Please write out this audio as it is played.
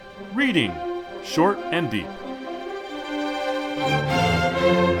Reading Short and Deep.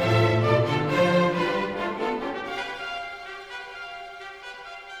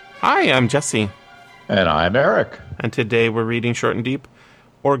 Hi, I'm Jesse. And I'm Eric. And today we're reading Short and Deep,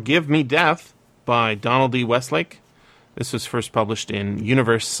 or Give Me Death, by Donald E. Westlake. This was first published in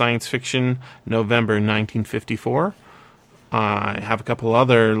Universe Science Fiction, November 1954. I have a couple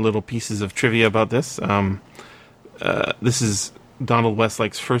other little pieces of trivia about this. This is Donald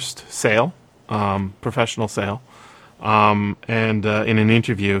Westlake's first sale, professional sale. And in an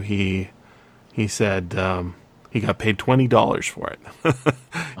interview, he said he got paid $20 for it.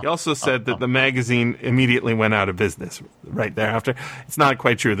 He also said that the magazine immediately went out of business right thereafter. It's not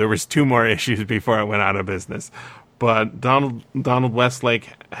quite true. There was 2 more issues before it went out of business. But Donald Westlake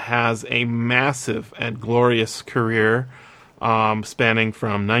has a massive and glorious career spanning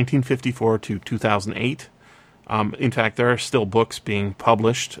from 1954 to 2008. In fact, there are still books being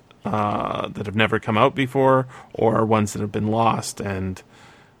published that have never come out before, or ones that have been lost and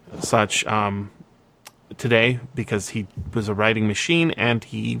such today, because he was a writing machine and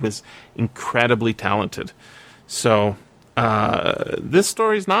he was incredibly talented. So this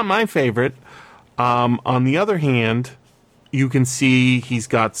story is not my favorite. On the other hand, you can see he's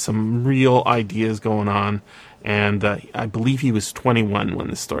got some real ideas going on, and I believe he was 21 when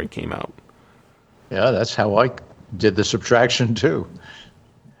this story came out. Yeah, that's how I did the subtraction too.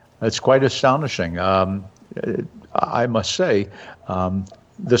 It's quite astonishing. I must say,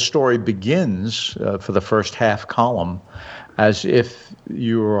 the story begins for the first half column as if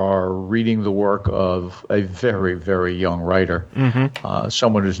you are reading the work of a very, very young writer,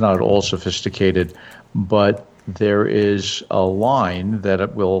 someone who's not at all sophisticated, but there is a line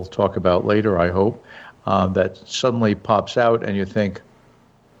that we'll talk about later, I hope, that suddenly pops out and you think,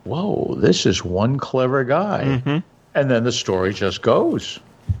 whoa, this is one clever guy. And then the story just goes.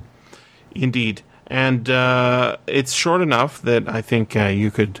 Indeed. And it's short enough that I think you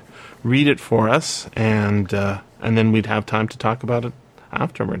could read it for us, and then we'd have time to talk about it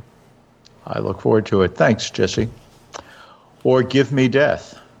afterward. I look forward to it. Thanks, Jesse. Or Give Me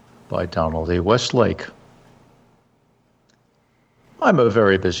Death by Donald E. Westlake. I'm a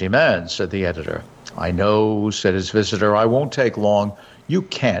very busy man, said the editor. I know, said his visitor. I won't take long. You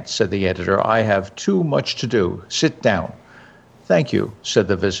can't, said the editor. I have too much to do. Sit down. Thank you, said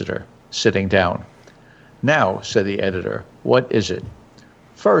the visitor, sitting down. Now, said the editor, what is it?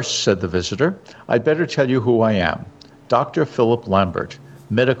 First, said the visitor, I'd better tell you who I am. Dr. Philip Lambert,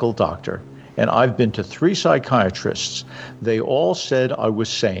 medical doctor, and I've been to 3 psychiatrists. They all said I was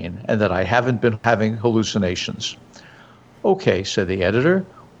sane and that I haven't been having hallucinations. Okay, said the editor,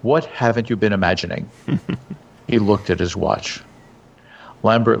 what haven't you been imagining? He looked at his watch.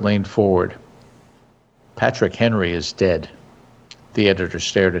 Lambert leaned forward. Patrick Henry is dead. The editor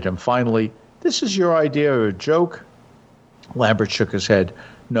stared at him. Finally, this is your idea of a joke? Lambert shook his head.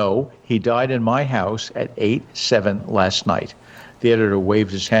 No, he died in my house at 8/7 last night. The editor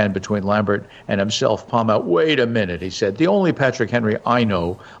waved his hand between Lambert and himself, palm out. Wait a minute, he said. The only Patrick Henry I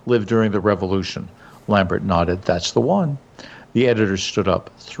know lived during the Revolution. Lambert nodded. That's the one. The editor stood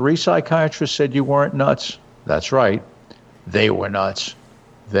up. 3 psychiatrists said you weren't nuts? That's right. They were nuts.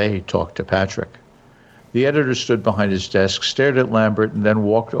 They talked to Patrick. The editor stood behind his desk, stared at Lambert, and then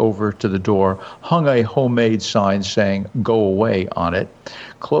walked over to the door, hung a homemade sign saying, Go away, on it,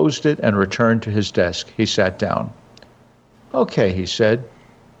 closed it, and returned to his desk. He sat down. Okay, he said.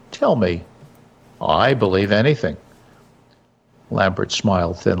 Tell me. I believe anything. Lambert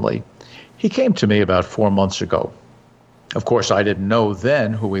smiled thinly. He came to me about 4 months ago. Of course, I didn't know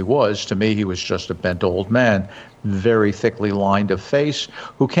then who he was. To me, he was just a bent old man, very thickly lined of face,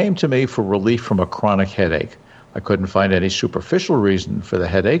 who came to me for relief from a chronic headache. I couldn't find any superficial reason for the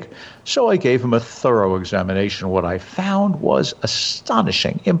headache, so I gave him a thorough examination. What I found was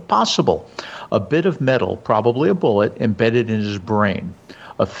astonishing, impossible. A bit of metal, probably a bullet, embedded in his brain.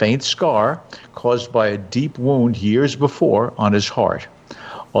 A faint scar caused by a deep wound years before on his heart.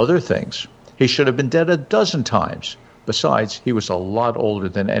 Other things. He should have been dead a dozen times. Besides, he was a lot older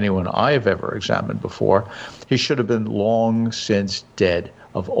than anyone I have ever examined before. He should have been long since dead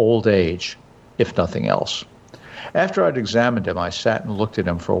of old age, if nothing else. After I'd examined him, I sat and looked at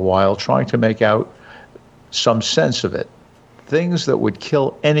him for a while, trying to make out some sense of it. Things that would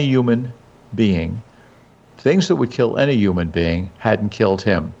kill any human being hadn't killed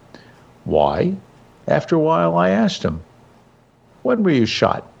him. Why? After a while, I asked him, when were you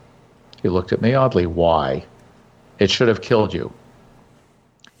shot? He looked at me oddly. Why? It should have killed you.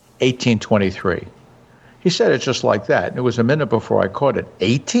 1823. He said it just like that, and it was a minute before I caught it.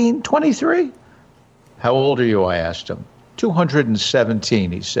 1823? How old are you? I asked him.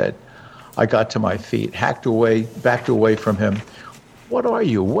 217, he said. I got to my feet, backed away from him. What are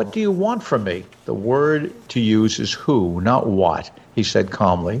you? What do you want from me? The word to use is who, not what, he said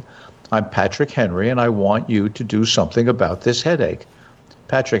calmly. I'm Patrick Henry, and I want you to do something about this headache.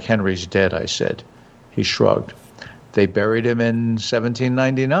 Patrick Henry's dead, I said. He shrugged. They buried him in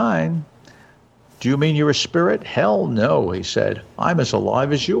 1799. Do you mean you're a spirit? Hell no, he said. I'm as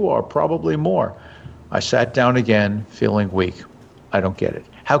alive as you are, probably more. I sat down again, feeling weak. I don't get it.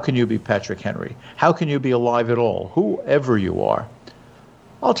 How can you be Patrick Henry? How can you be alive at all, whoever you are?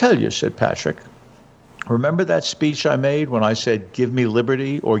 I'll tell you, said Patrick. Remember that speech I made when I said, give me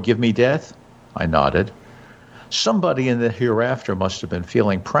liberty or give me death? I nodded. Somebody in the hereafter must have been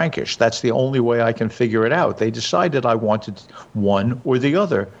feeling prankish. That's the only way I can figure it out. They decided I wanted one or the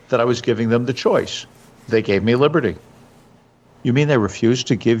other, that I was giving them the choice. They gave me liberty. You mean they refused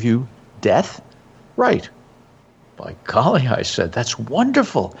to give you death? Right. By golly, I said, that's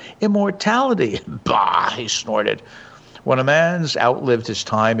wonderful. Immortality. Bah, he snorted. When a man's outlived his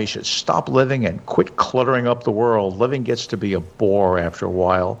time, he should stop living and quit cluttering up the world. Living gets to be a bore after a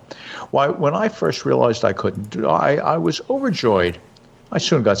while. Why, when I first realized I couldn't die, I was overjoyed. I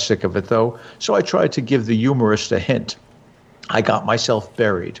soon got sick of it, though, so I tried to give the humorist a hint. I got myself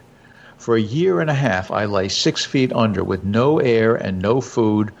buried. For a year and a half, I lay 6 feet under with no air and no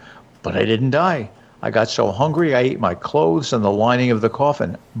food, but I didn't die. I got so hungry I ate my clothes and the lining of the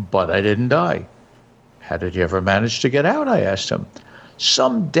coffin, but I didn't die. How did you ever manage to get out? I asked him.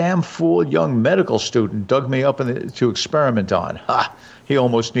 Some damn fool young medical student dug me up to experiment on. Ha! He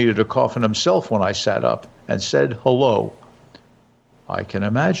almost needed a coffin himself when I sat up and said hello. I can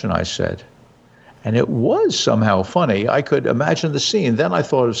imagine, I said. And it was somehow funny. I could imagine the scene. Then I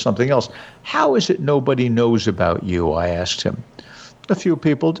thought of something else. How is it nobody knows about you? I asked him. A few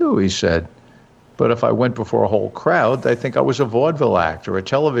people do, he said. But if I went before a whole crowd, they'd think I was a vaudeville actor or a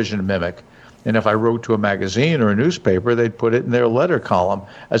television mimic. And if I wrote to a magazine or a newspaper, they'd put it in their letter column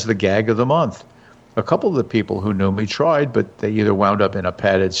as the gag of the month. A couple of the people who knew me tried, but they either wound up in a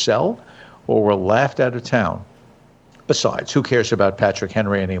padded cell or were laughed out of town. Besides, who cares about Patrick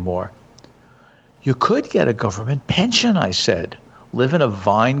Henry anymore? You could get a government pension, I said. Live in a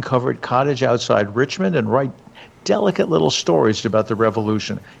vine-covered cottage outside Richmond and write delicate little stories about the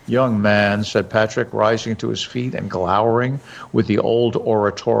revolution. Young man, said Patrick, rising to his feet and glowering with the old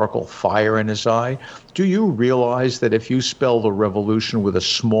oratorical fire in his eye, do you realize that if you spell the revolution with a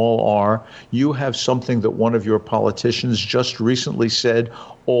small r, you have something that one of your politicians just recently said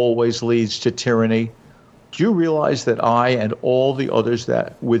always leads to tyranny? Do you realize that I and all the others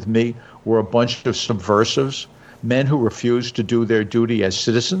that with me were a bunch of subversives? Men who refused to do their duty as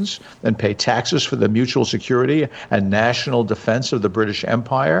citizens and pay taxes for the mutual security and national defense of the British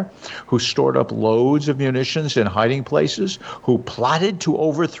Empire, who stored up loads of munitions in hiding places, who plotted to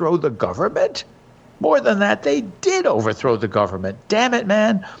overthrow the government? More than that, they did overthrow the government. Damn it,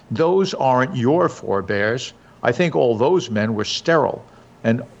 man, those aren't your forebears. I think all those men were sterile,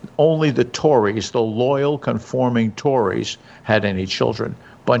 and only the Tories, the loyal, conforming Tories, had any children.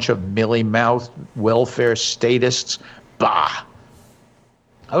 Bunch of mealy-mouthed welfare statists. Bah!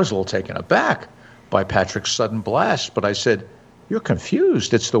 I was a little taken aback by Patrick's sudden blast, but I said, you're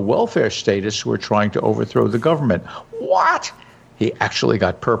confused. It's the welfare statists who are trying to overthrow the government. What? He actually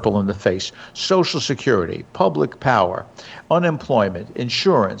got purple in the face. Social Security, public power, unemployment,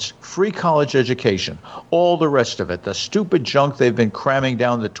 insurance, free college education, all the rest of it, the stupid junk they've been cramming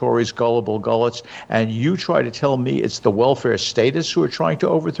down the Tories' gullible gullets, and you try to tell me it's the welfare statists who are trying to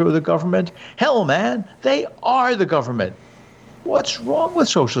overthrow the government? Hell, man, they are the government. What's wrong with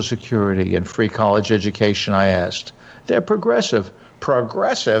Social Security and free college education, I asked. They're progressive.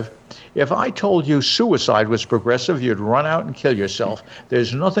 Progressive? If I told you suicide was progressive, you'd run out and kill yourself.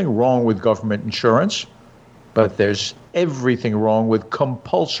 There's nothing wrong with government insurance, but there's everything wrong with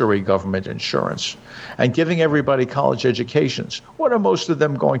compulsory government insurance and giving everybody college educations. What are most of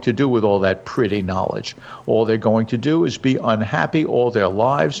them going to do with all that pretty knowledge? All they're going to do is be unhappy all their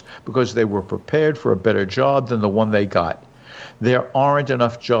lives because they were prepared for a better job than the one they got. There aren't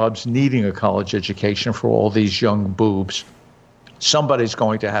enough jobs needing a college education for all these young boobs. Somebody's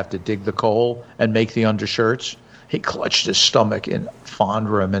going to have to dig the coal and make the undershirts. He clutched his stomach in fond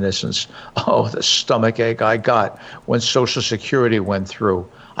reminiscence. Oh, the stomach ache I got when Social Security went through.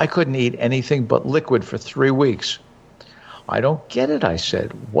 I couldn't eat anything but liquid for 3 weeks. I don't get it, I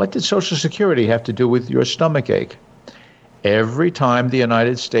said. What did Social Security have to do with your stomach ache? Every time the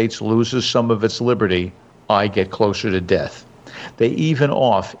United States loses some of its liberty, I get closer to death. They even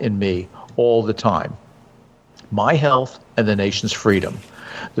off in me all the time. My health and the nation's freedom.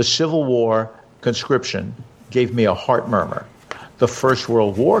 The Civil War, conscription, gave me a heart murmur. The First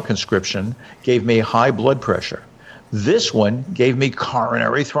World War conscription gave me high blood pressure. This one gave me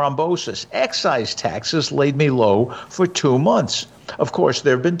coronary thrombosis. Excise taxes laid me low for 2 months. Of course,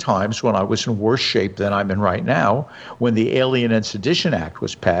 there have been times when I was in worse shape than I'm in right now. When the Alien and Sedition Act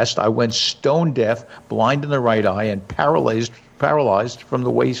was passed, I went stone deaf, blind in the right eye, and paralyzed from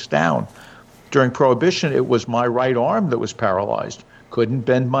the waist down. During Prohibition, it was my right arm that was paralyzed. Couldn't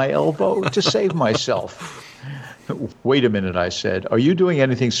bend my elbow to save myself. Wait a minute, I said. Are you doing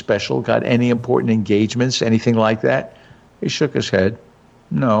anything special? Got any important engagements, anything like that? He shook his head.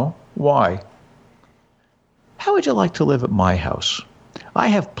 No. Why? How would you like to live at my house? I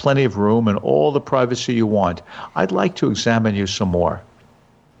have plenty of room and all the privacy you want. I'd like to examine you some more.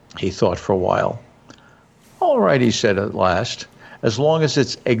 He thought for a while. All right, he said at last, as long as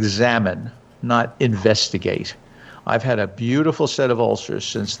it's examine, not investigate. I've had a beautiful set of ulcers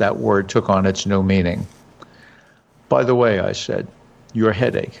since that word took on its new meaning. By the way, I said, your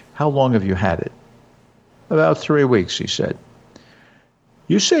headache, how long have you had it? About 3 weeks, he said.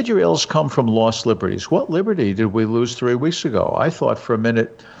 You said your ills come from lost liberties. What liberty did we lose 3 weeks ago? I thought for a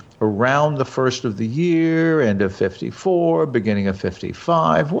minute around the first of the year, end of 54, beginning of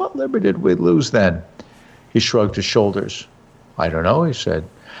 55. What liberty did we lose then? He shrugged his shoulders. I don't know, he said.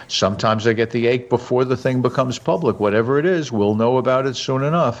 Sometimes I get the ache before the thing becomes public. Whatever it is, we'll know about it soon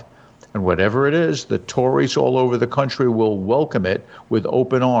enough. And whatever it is, the Tories all over the country will welcome it with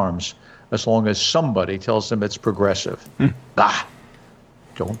open arms, as long as somebody tells them it's progressive. Ah!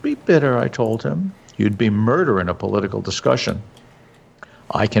 Don't be bitter, I told him. You'd be murder in a political discussion.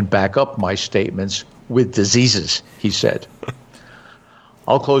 I can back up my statements with diseases, he said.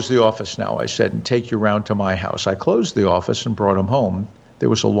 I'll close the office now, I said, and take you round to my house. I closed the office and brought him home. There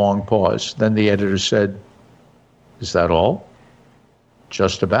was a long pause. Then the editor said, Is that all?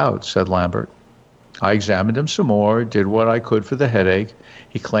 Just about, said Lambert. I examined him some more, did what I could for the headache.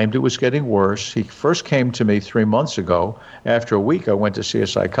 He claimed it was getting worse. He first came to me 3 months ago. After a week, I went to see a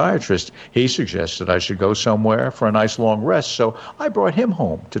psychiatrist. He suggested I should go somewhere for a nice long rest, so I brought him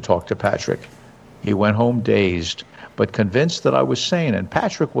home to talk to Patrick. He went home dazed, but convinced that I was sane, and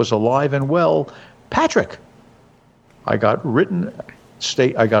Patrick was alive and well. Patrick! I got a written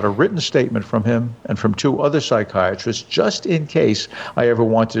statement from him and from 2 other psychiatrists just in case I ever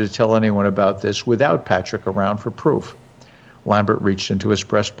wanted to tell anyone about this without Patrick around for proof. Lambert reached into his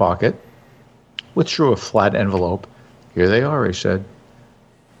breast pocket, withdrew a flat envelope. Here they are, he said.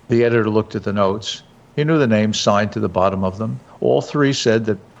 The editor looked at the notes. He knew the names signed to the bottom of them. All 3 said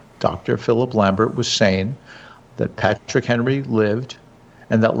that Dr. Philip Lambert was sane, that Patrick Henry lived,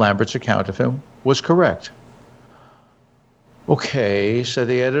 and that Lambert's account of him was correct. Okay, said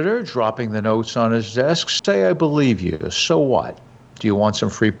the editor, dropping the notes on his desk. Say I believe you. So what? Do you want some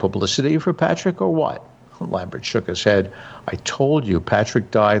free publicity for Patrick or what? Lambert shook his head. I told you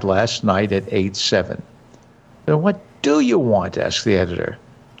Patrick died last night at 8/7. Then what do you want? Asked the editor.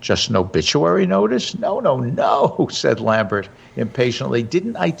 Just an obituary notice? No, said Lambert impatiently.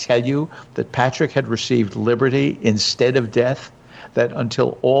 Didn't I tell you that Patrick had received liberty instead of death? That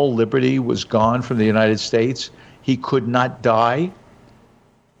until all liberty was gone from the United States, he could not die?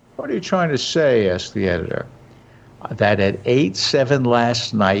 What are you trying to say? Asked the editor. That at 8/7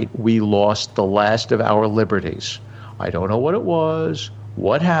 last night, we lost the last of our liberties. I don't know what it was,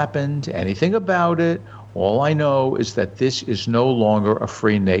 what happened, anything about it. All I know is that this is no longer a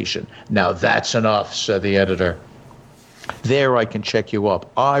free nation. Now that's enough, said the editor. There I can check you up.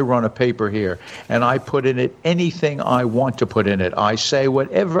 I run a paper here, and I put in it anything I want to put in it. I say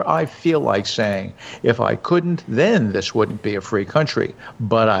whatever I feel like saying. If I couldn't, then this wouldn't be a free country.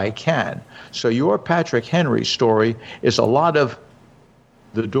 But I can. So your Patrick Henry story is a lot of...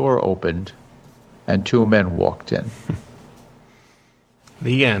 The door opened, and 2 men walked in.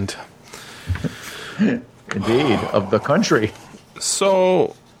 The end. Indeed, of the country.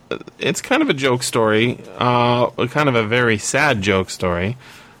 So... it's kind of a joke story, kind of a very sad joke story.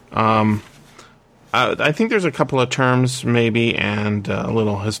 I think there's a couple of terms, maybe, and a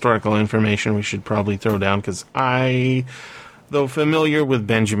little historical information we should probably throw down, because though familiar with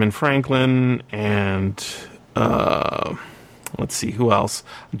Benjamin Franklin and, let's see, who else?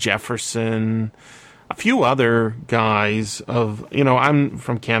 Jefferson, a few other guys I'm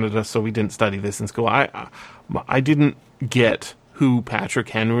from Canada, so we didn't study this in school. I didn't get who Patrick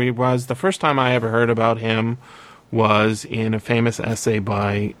Henry was. The first time I ever heard about him was in a famous essay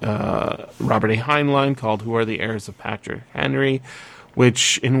by Robert A. Heinlein called "Who Are the Heirs of Patrick Henry?",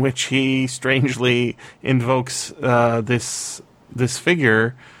 in which he strangely invokes this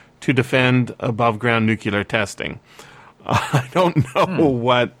figure to defend above ground nuclear testing. I don't know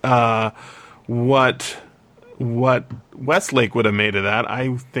what what Westlake would have made of that.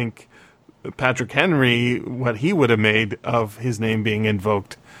 I think Patrick Henry, what he would have made of his name being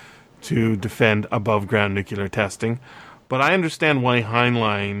invoked to defend above-ground nuclear testing. But I understand why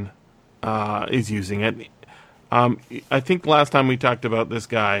Heinlein is using it. I think last time we talked about this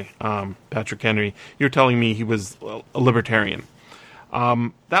guy, Patrick Henry, you're telling me he was a libertarian.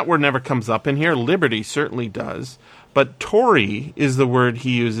 That word never comes up in here. Liberty certainly does. But Tory is the word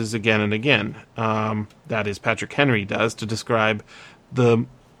he uses again and again. That is, Patrick Henry does, to describe the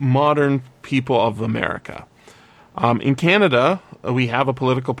modern people of America. In Canada, we have a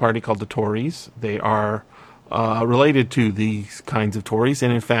political party called the Tories. They are related to these kinds of Tories.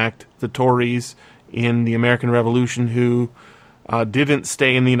 And in fact, the Tories in the American Revolution who didn't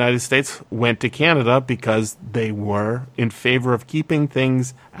stay in the United States went to Canada because they were in favor of keeping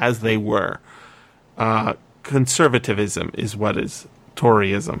things as they were. Conservatism is what is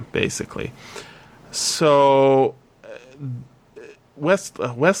Toryism, basically. So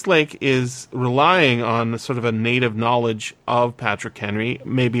Westlake is relying on sort of a native knowledge of Patrick Henry.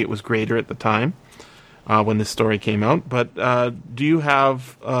 Maybe it was greater at the time when this story came out. But do you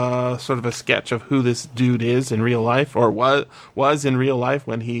have sort of a sketch of who this dude is in real life, or was in real life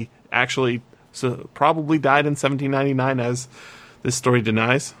when he actually probably died in 1799, as this story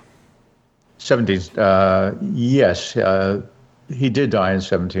denies? Yes. He did die in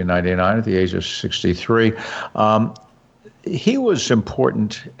 1799 at the age of 63. He was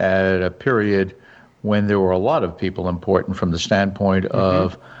important at a period when there were a lot of people important from the standpoint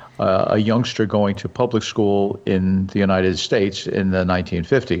of a youngster going to public school in the United States in the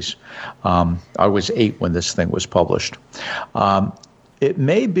 1950s. I was 8 when this thing was published. It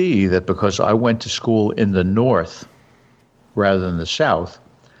may be that because I went to school in the North rather than the South,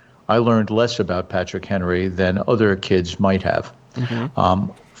 I learned less about Patrick Henry than other kids might have.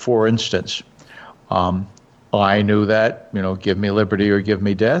 For instance, I knew that, give me liberty or give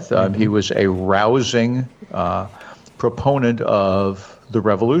me death. He was a rousing proponent of the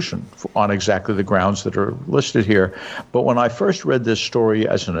revolution on exactly the grounds that are listed here. But when I first read this story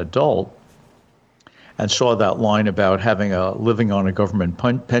as an adult and saw that line about living on a government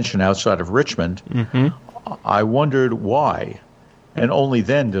pension outside of Richmond, I wondered why. And only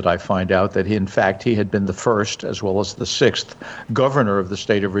then did I find out that in fact he had been the first as well as the 6th governor of the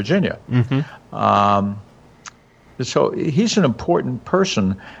state of Virginia. So he's an important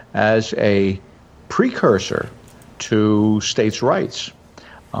person as a precursor to states' rights.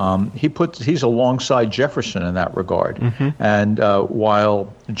 He's alongside Jefferson in that regard. And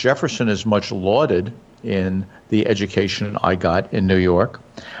while Jefferson is much lauded in the education I got in New York,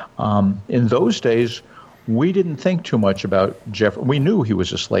 in those days, we didn't think too much about Jefferson. We knew he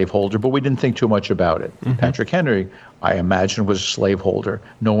was a slaveholder, but we didn't think too much about it. Patrick Henry, I imagine, was a slaveholder.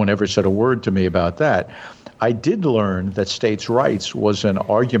 No one ever said a word to me about that. I did learn that states' rights was an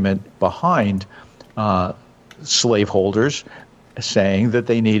argument behind slaveholders saying that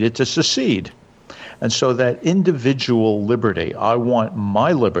they needed to secede. And so that individual liberty, I want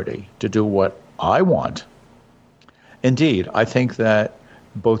my liberty to do what I want. Indeed, I think that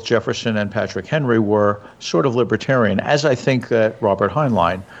both Jefferson and Patrick Henry were sort of libertarian, as I think that Robert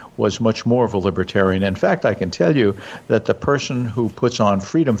Heinlein was much more of a libertarian. In fact, I can tell you that the person who puts on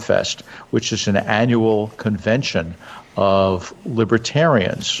Freedom Fest, which is an annual convention of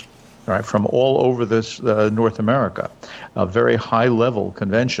libertarians, right, from all over North America, a very high-level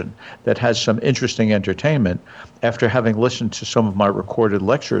convention that has some interesting entertainment, after having listened to some of my recorded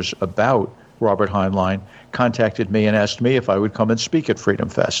lectures about Robert Heinlein, contacted me and asked me if I would come and speak at Freedom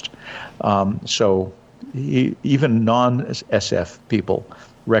Fest. So even non-SF people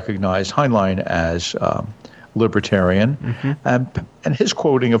recognize Heinlein as libertarian. And his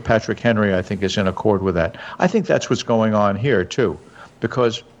quoting of Patrick Henry, I think, is in accord with that. I think that's what's going on here, too,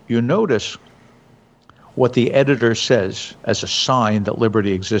 because you notice what the editor says as a sign that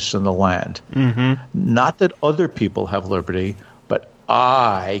liberty exists in the land. Not that other people have liberty, but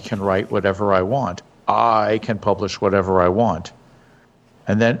I can write whatever I want. I can publish whatever I want.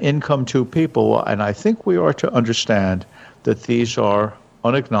 And then in come 2 people, and I think we are to understand that these are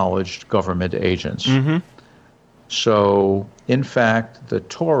unacknowledged government agents. So, in fact, the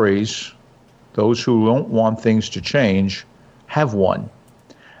Tories, those who don't want things to change, have won.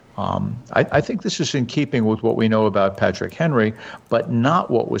 I think this is in keeping with what we know about Patrick Henry, but not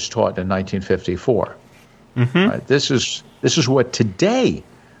what was taught in 1954. Right? This is what today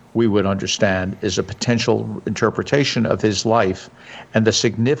we would understand is a potential interpretation of his life and the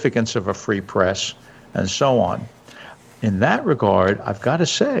significance of a free press and so on. In that regard, I've got to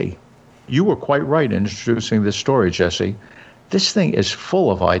say, you were quite right in introducing this story, Jesse. This thing is full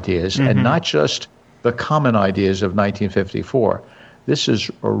of ideas, and not just the common ideas of 1954. This is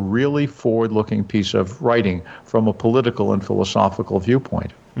a really forward-looking piece of writing from a political and philosophical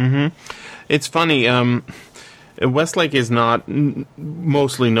viewpoint. It's funny. Westlake is not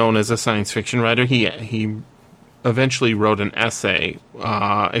mostly known as a science fiction writer. He eventually wrote an essay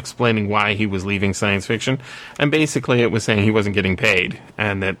explaining why he was leaving science fiction, and basically it was saying he wasn't getting paid,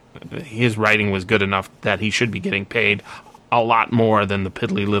 and that his writing was good enough that he should be getting paid a lot more than the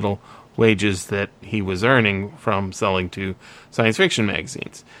piddly little wages that he was earning from selling to science fiction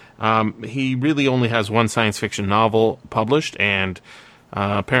magazines. He really only has one science fiction novel published, and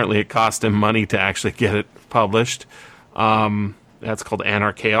apparently it cost him money to actually get it published. That's called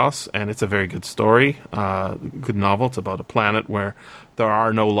Anarchaos, and it's a very good story, good novel. It's about a planet where there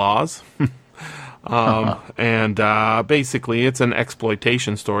are no laws. And basically it's an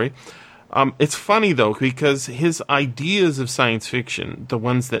exploitation story. It's funny, though, because his ideas of science fiction, the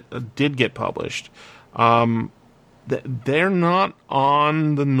ones that did get published, they're not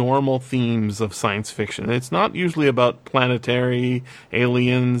on the normal themes of science fiction. It's not usually about planetary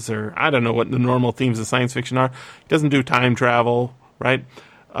aliens, or I don't know what the normal themes of science fiction are. He doesn't do time travel, right?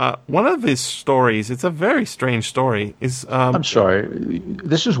 One of his stories, it's a very strange story, is... I'm sorry,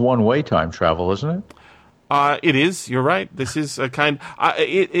 this is one-way time travel, isn't it? It is. You're right. This is a kind...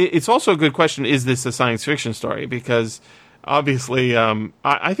 it's also a good question, is this a science fiction story? Because obviously,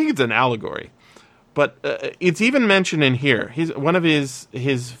 I think it's an allegory. But it's even mentioned in here. One of his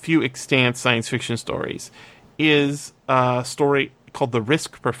few extant science fiction stories is a story called The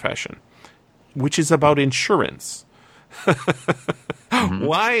Risk Profession, which is about insurance.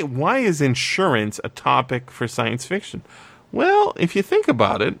 Why is insurance a topic for science fiction? Well, if you think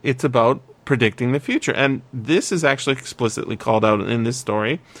about it, it's about predicting the future. And this is actually explicitly called out in this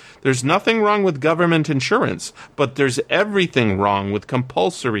story. There's nothing wrong with government insurance, but there's everything wrong with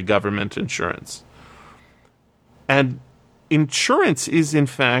compulsory government insurance. And insurance is, in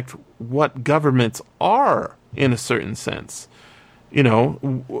fact, what governments are in a certain sense. You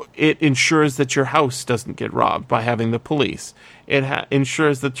know, it ensures that your house doesn't get robbed by having the police. It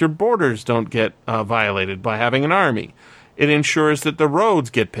ensures that your borders don't get violated by having an army. It ensures that the roads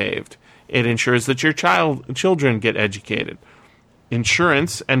get paved. It ensures that your children get educated.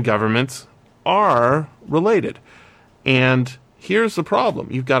 Insurance and governments are related. And here's the problem.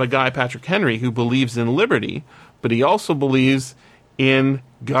 You've got a guy, Patrick Henry, who believes in liberty, but he also believes in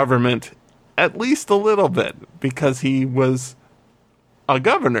government at least a little bit because he was a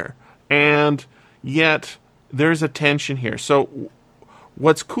governor. And yet there's a tension here. So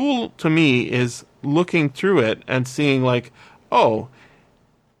what's cool to me is looking through it and seeing like, oh,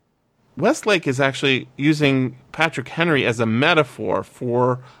 Westlake is actually using Patrick Henry as a metaphor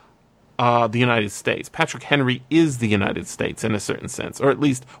for the United States. Patrick Henry is the United States in a certain sense, or at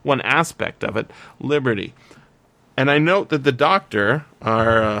least one aspect of it, liberty. And I note that the doctor,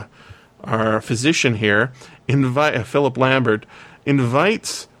 our physician here, Philip Lambert,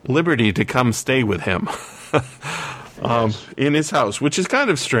 invites Liberty to come stay with him in his house, which is kind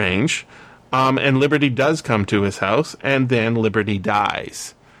of strange. And Liberty does come to his house, and then Liberty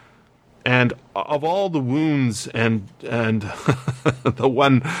dies. And of all the wounds and the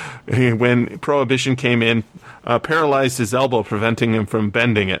one when Prohibition came in, paralyzed his elbow, preventing him from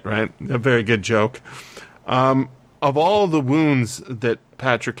bending it, right? A very good joke. Of all the wounds that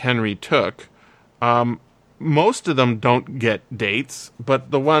Patrick Henry took, most of them don't get dates,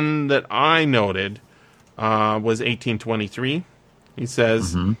 but the one that I noted was 1823. He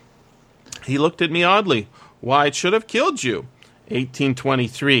says, He looked at me oddly. Why, it should have killed you.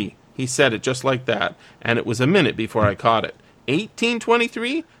 1823. He said it just like that, and it was a minute before I caught it.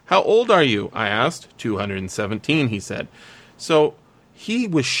 1823? How old are you? I asked. 217, he said. So he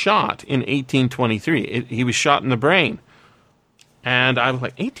was shot in 1823. He was shot in the brain. And I was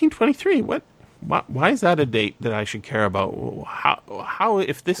like, 1823? What? Why is that a date that I should care about? How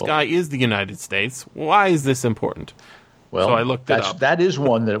if this guy is the United States, why is this important? Well, so I looked it up. That is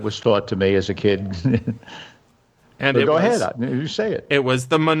one that was taught to me as a kid. And go ahead, you say it. It was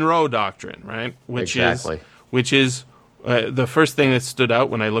the Monroe Doctrine, right? Which is the first thing that stood out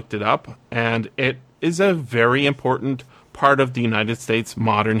when I looked it up, and it is a very important part of the United States'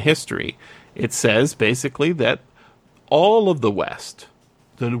 modern history. It says basically that all of the West,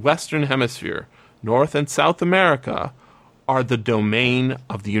 the Western Hemisphere, North and South America, are the domain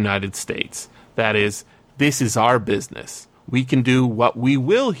of the United States. That is, this is our business. We can do what we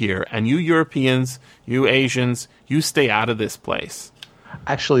will here, and you Europeans, you Asians, you stay out of this place.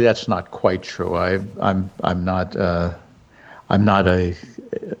 Actually, that's not quite true. I'm not a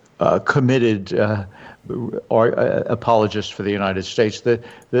committed are apologists for the United States. The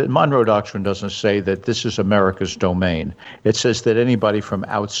Monroe Doctrine doesn't say that this is America's domain. It says that anybody from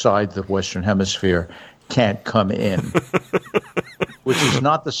outside the Western Hemisphere can't come in, which is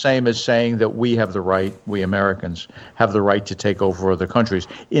not the same as saying that we Americans, have the right to take over other countries.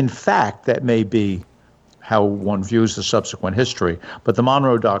 In fact, that may be how one views the subsequent history. But the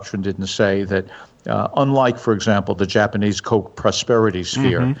Monroe Doctrine didn't say that, unlike, for example, the Japanese co-prosperity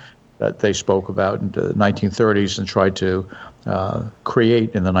sphere that they spoke about in the 1930s and tried to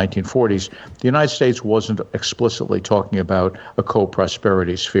create in the 1940s, the United States wasn't explicitly talking about a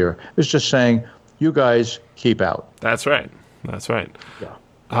co-prosperity sphere. It was just saying, you guys keep out. That's right. That's right.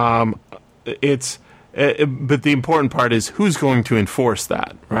 Yeah. But the important part is who's going to enforce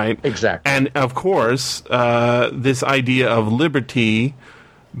that, right? Exactly. And of course, this idea of liberty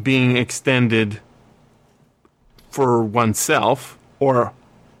being extended for oneself or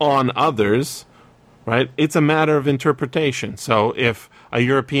on others, right? It's a matter of interpretation. So if a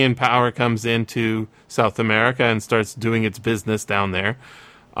European power comes into South America and starts doing its business down there,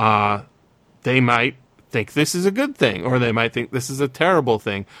 they might think this is a good thing, or they might think this is a terrible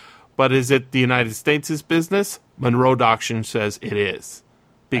thing. But is it the United States' business? Monroe Doctrine says it is,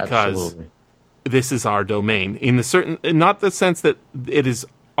 because Absolutely. This is our domain. Not the sense that it is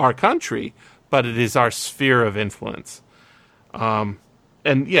our country, but it is our sphere of influence.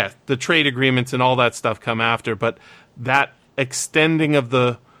 And yeah, the trade agreements and all that stuff come after, but that extending of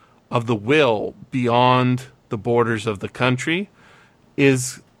the will beyond the borders of the country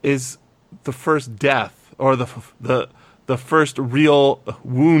is the first death, or the first real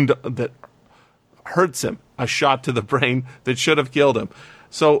wound that hurts him, a shot to the brain that should have killed him.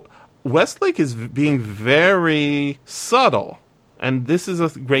 So Westlake is being very subtle, and this is a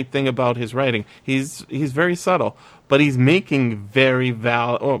great thing about his writing. He's very subtle, but he's making very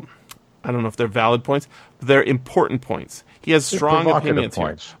valid. Oh, I don't know if they're valid points, but they're important points. He has strong opinions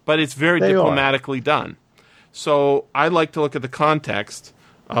here, but it's very diplomatically done. So I like to look at the context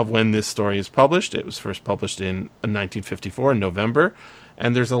of when this story is published. It was first published in 1954 in November.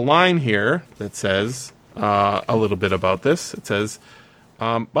 And there's a line here that says a little bit about this. It says,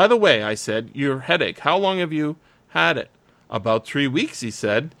 by the way, I said, your headache, how long have you had it? About 3 weeks, he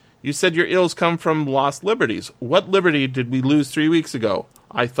said. You said your ills come from lost liberties. What liberty did we lose 3 weeks ago?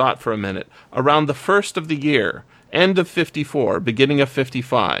 I thought for a minute. Around the first of the year, end of 54, beginning of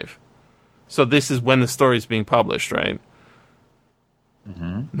 55. So this is when the story is being published, right?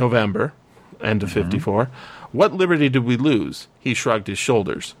 November, end of 54. What liberty did we lose? He shrugged his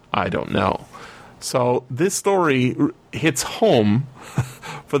shoulders. I don't know. So this story hits home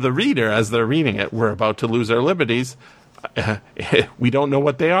for the reader as they're reading it. We're about to lose our liberties. We don't know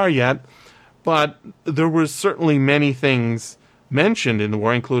what they are yet, but there were certainly many things mentioned in the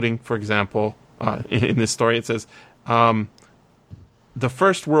war, including, for example, in this story, it says, the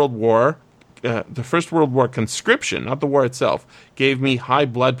First World War conscription, not the war itself, gave me high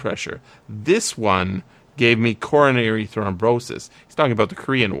blood pressure. This one gave me coronary thrombosis. He's talking about the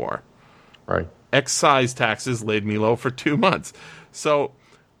Korean War. Right. Excise taxes laid me low for 2 months. So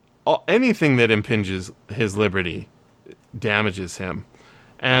anything that impinges his liberty damages him.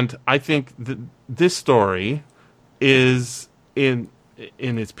 And I think that this story is, in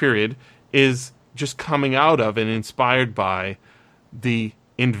its period, is just coming out of and inspired by the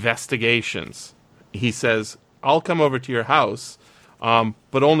investigations. He says, I'll come over to your house,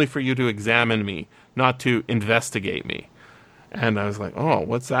 but only for you to examine me, not to investigate me. And I was like, oh,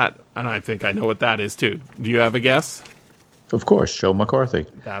 what's that? And I think I know what that is, too. Do you have a guess? Of course, Joe McCarthy.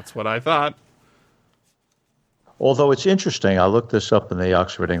 That's what I thought. Although it's interesting, I looked this up in the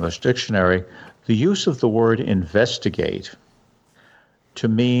Oxford English Dictionary, the use of the word investigate to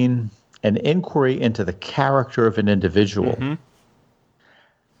mean an inquiry into the character of an individual,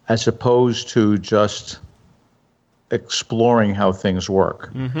 as opposed to just exploring how things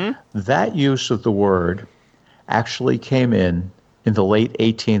work. That use of the word actually came in the late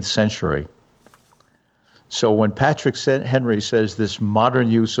 18th century. So when Patrick Henry says this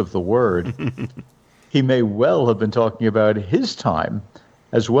modern use of the word, he may well have been talking about his time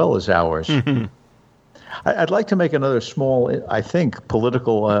as well as ours. I'd like to make another small, I think,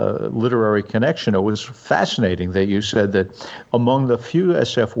 political literary connection. It was fascinating that you said that among the few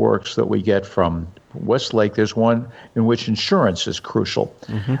SF works that we get from Westlake, there's one in which insurance is crucial.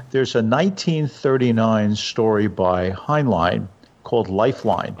 There's a 1939 story by Heinlein called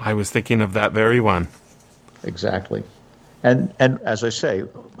Lifeline. I was thinking of that very one. Exactly. And as I say,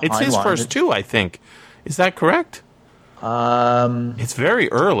 it's his first two, I think. Is that correct? It's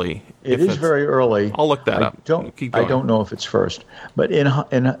very early. It is very early. I'll look that up. Keep going. I don't know if it's first, but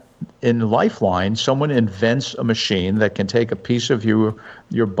in Lifeline, someone invents a machine that can take a piece of your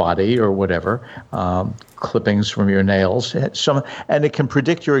body or whatever, clippings from your nails, and it can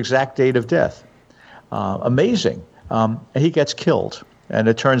predict your exact date of death. Amazing. He gets killed, and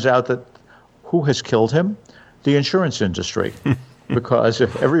it turns out that who has killed him? The insurance industry. Because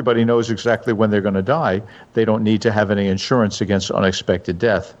if everybody knows exactly when they're going to die, they don't need to have any insurance against unexpected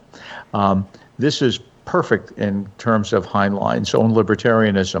death. This is perfect in terms of Heinlein's own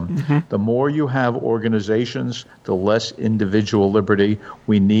libertarianism. Mm-hmm. The more you have organizations, the less individual liberty.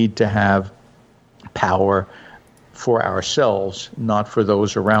 We need to have power for ourselves, not for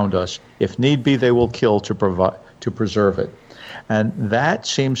those around us. If need be, they will kill to preserve it. And that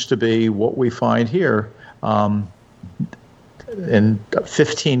seems to be what we find here. In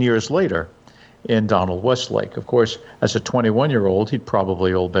 15 years later in Donald Westlake. Of course, as a 21-year-old, he'd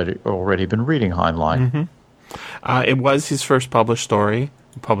probably already been reading Heinlein. Mm-hmm. It was his first published story,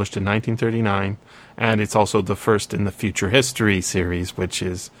 published in 1939, and it's also the first in the Future History series, which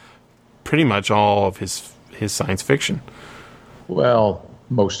is pretty much all of his science fiction. Well,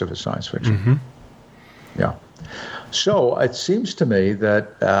 most of his science fiction. Mm-hmm. Yeah. So it seems to me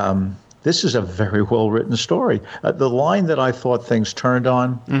that this is a very well-written story. The line that I thought things turned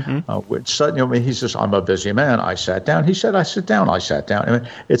on, which suddenly, he says, "I'm a busy man. I sat down." He said, "I sit down." I sat down. I mean,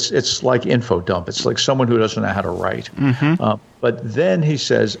 it's like info dump. It's like someone who doesn't know how to write. Mm-hmm. But then he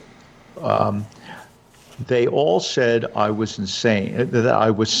says, "They all said I was insane. That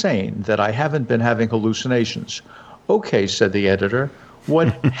I was sane. That I haven't been having hallucinations." Okay, said the editor. What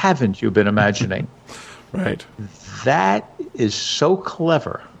haven't you been imagining? Right. That is so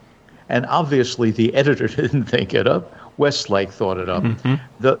clever. And obviously, the editor didn't think it up. Westlake thought it up.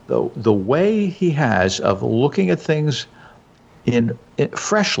 Mm-hmm. The way he has of looking at things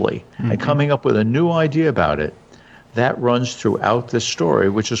freshly and coming up with a new idea about it, that runs throughout this story,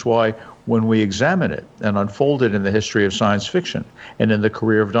 which is why when we examine it and unfold it in the history of science fiction and in the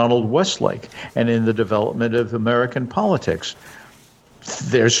career of Donald Westlake and in the development of American politics,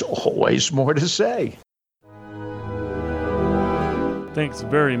 there's always more to say. Thanks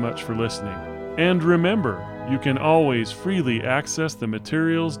very much for listening. And remember, you can always freely access the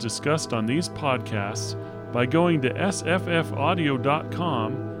materials discussed on these podcasts by going to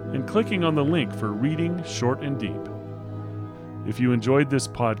sffaudio.com and clicking on the link for Reading Short and Deep. If you enjoyed this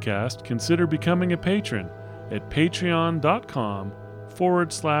podcast, consider becoming a patron at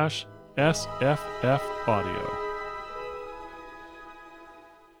patreon.com/SFFaudio.